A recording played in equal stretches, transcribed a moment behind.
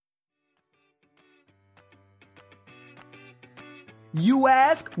You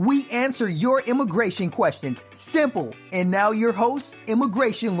ask, we answer your immigration questions. Simple. And now your host,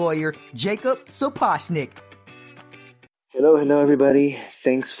 immigration lawyer, Jacob Sapochnik. Hello everybody.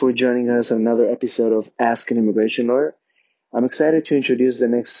 Thanks for joining us on another episode of Ask an Immigration Lawyer. I'm excited to introduce the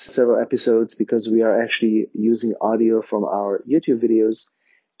next several episodes because we are actually using audio from our YouTube videos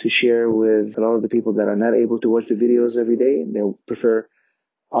to share with a lot of the people that are not able to watch the videos every day. They prefer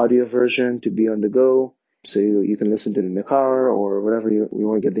audio version to be on the go. So you can listen to it in the car or whatever you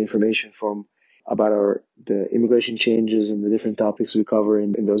want to get the information from about the immigration changes and the different topics we cover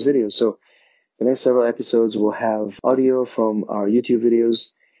in those videos. So the next several episodes will have audio from our YouTube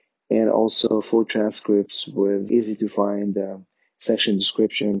videos and also full transcripts with easy to find section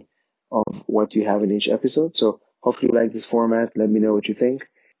description of what you have in each episode. So hopefully you like this format. Let me know what you think.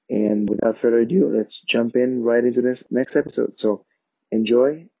 And without further ado, let's jump in right into this next episode. So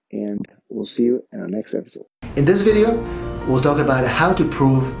enjoy, and we'll see you in our next episode. In this video, we'll talk about how to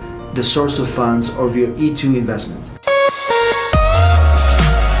prove the source of funds of your E2 investment.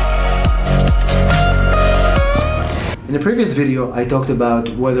 In the previous video, I talked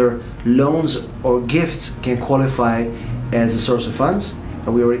about whether loans or gifts can qualify as a source of funds,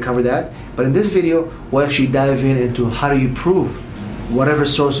 and we already covered that. But in this video, we'll actually dive into how do you prove whatever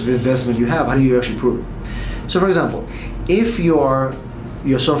source of investment you have, how do you actually prove it? So for example, if your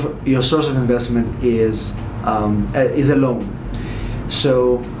source of investment is a loan,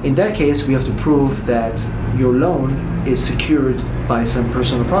 so in that case we have to prove that your loan is secured by some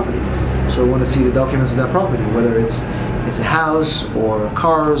personal property. So we want to see the documents of that property, whether it's a house or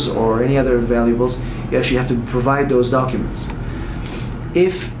cars or any other valuables. You actually have to provide those documents.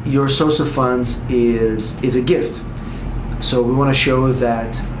 If your source of funds is a gift, so we want to show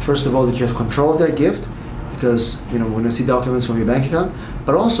that first of all that you have control of that gift, because we want to see documents from your bank account,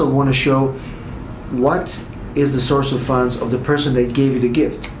 but also we want to show what is the source of funds of the person that gave you the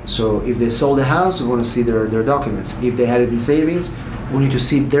gift. So if they sold a house, we want to see their documents. If they had it in savings, we need to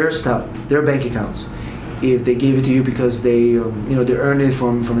see their stuff, their bank accounts. If they gave it to you because they they earned it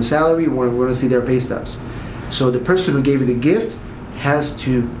from a salary, we want to see their pay stubs. So the person who gave you the gift has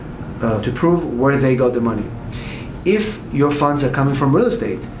to prove where they got the money. If your funds are coming from real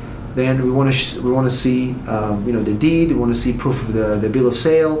estate, then we want to see the deed. We want to see proof of the bill of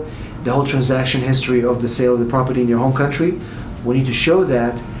sale, the whole transaction history of the sale of the property in your home country. We need to show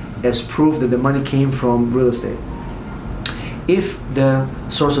that as proof that the money came from real estate. If the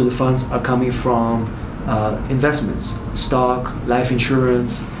source of the funds are coming from investments, stock, life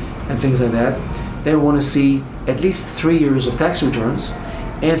insurance, and things like that, then we want to see at least 3 years of tax returns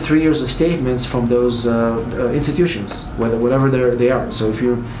and 3 years of statements from those institutions, whatever they are. So if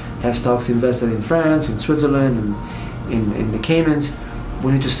you have stocks invested in France, in Switzerland, and in the Caymans,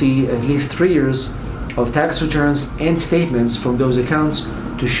 we need to see at least 3 years of tax returns and statements from those accounts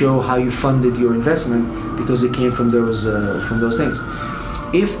to show how you funded your investment, because it came from those things.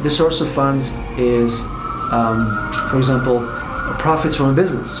 If the source of funds is, for example, profits from a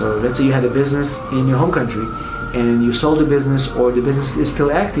business. So let's say you had a business in your home country and you sold the business, or the business is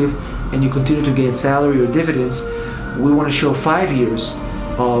still active and you continue to gain salary or dividends, we want to show 5 years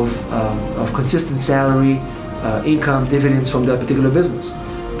of consistent salary, income, dividends from that particular business,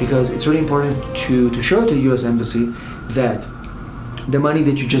 because it's really important to show to the U.S. Embassy that the money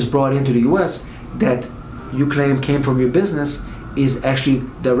that you just brought into the U.S. that you claim came from your business is actually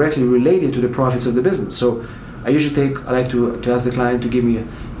directly related to the profits of the business. So I like to ask the client to give me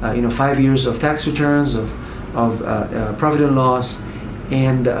 5 years of tax returns of profit and loss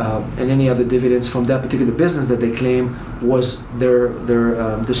and any other dividends from that particular business that they claim was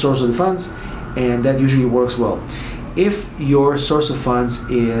the source of the funds, and that usually works well. If your source of funds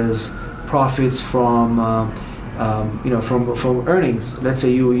is profits from from earnings, let's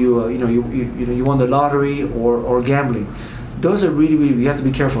say you won the lottery or gambling, those are really you have to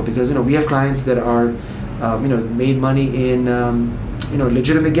be careful, because we have clients that are made money in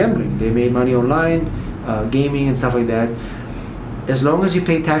legitimate gambling. They made money online, gaming and stuff like that. As long as you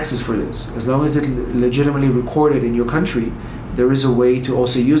pay taxes for this, as long as it's legitimately recorded in your country, there is a way to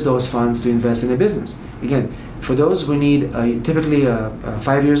also use those funds to invest in a business. Again, for those we need typically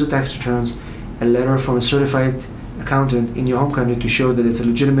 5 years of tax returns, a letter from a certified accountant in your home country to show that it's a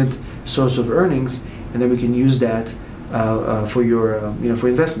legitimate source of earnings, and then we can use that for your for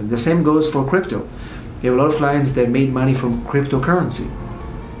investment. The same goes for crypto. We have a lot of clients that made money from cryptocurrency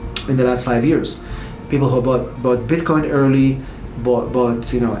in the last 5 years. People who bought Bitcoin early, bought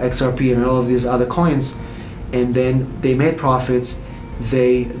XRP and all of these other coins, and then they made profits.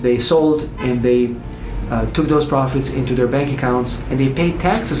 They sold and they took those profits into their bank accounts, and they paid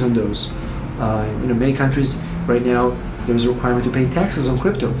taxes on those. Many countries right now there is a requirement to pay taxes on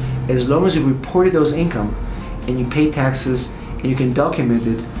crypto. As long as you reported those income and you pay taxes and you can document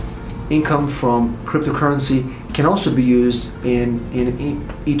it, income from cryptocurrency can also be used in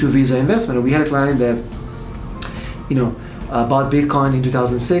E2 Visa investment. And we had a client that bought Bitcoin in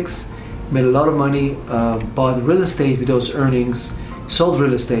 2006, made a lot of money, bought real estate with those earnings, sold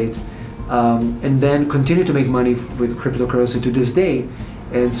real estate, and then continued to make money with cryptocurrency to this day.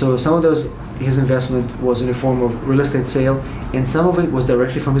 And so some of his investment was in the form of real estate sale, and some of it was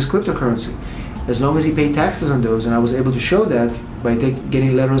directly from his cryptocurrency. As long as he paid taxes on those, and I was able to show that by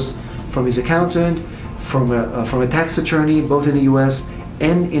getting letters from his accountant, from a tax attorney, both in the U.S.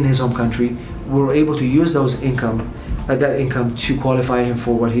 and in his home country, we were able to use that income to qualify him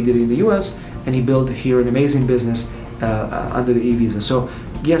for what he did in the U.S., and he built here an amazing business under the e-Visa. So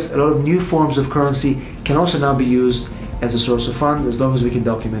yes, a lot of new forms of currency can also now be used as a source of fund, as long as we can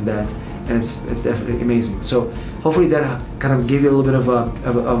document that, and it's definitely amazing. So hopefully that kind of gave you a little bit of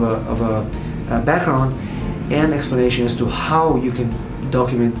a background and explanation as to how you can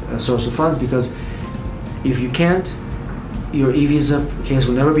document a source of funds, because if you can't, your e-Visa case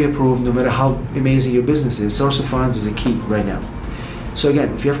will never be approved, no matter how amazing your business is. Source of funds is a key right now. So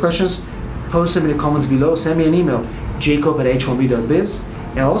again, if you have questions, post them in the comments below, send me an email, jacob@h1b.biz,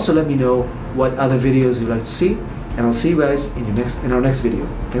 and also let me know what other videos you'd like to see, and I'll see you guys in our next video.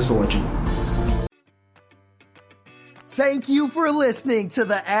 Thanks for watching. Thank you for listening to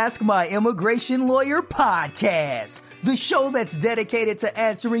the Ask My Immigration Lawyer podcast, the show that's dedicated to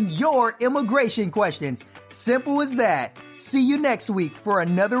answering your immigration questions. Simple as that. See you next week for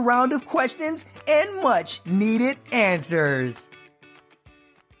another round of questions and much needed answers.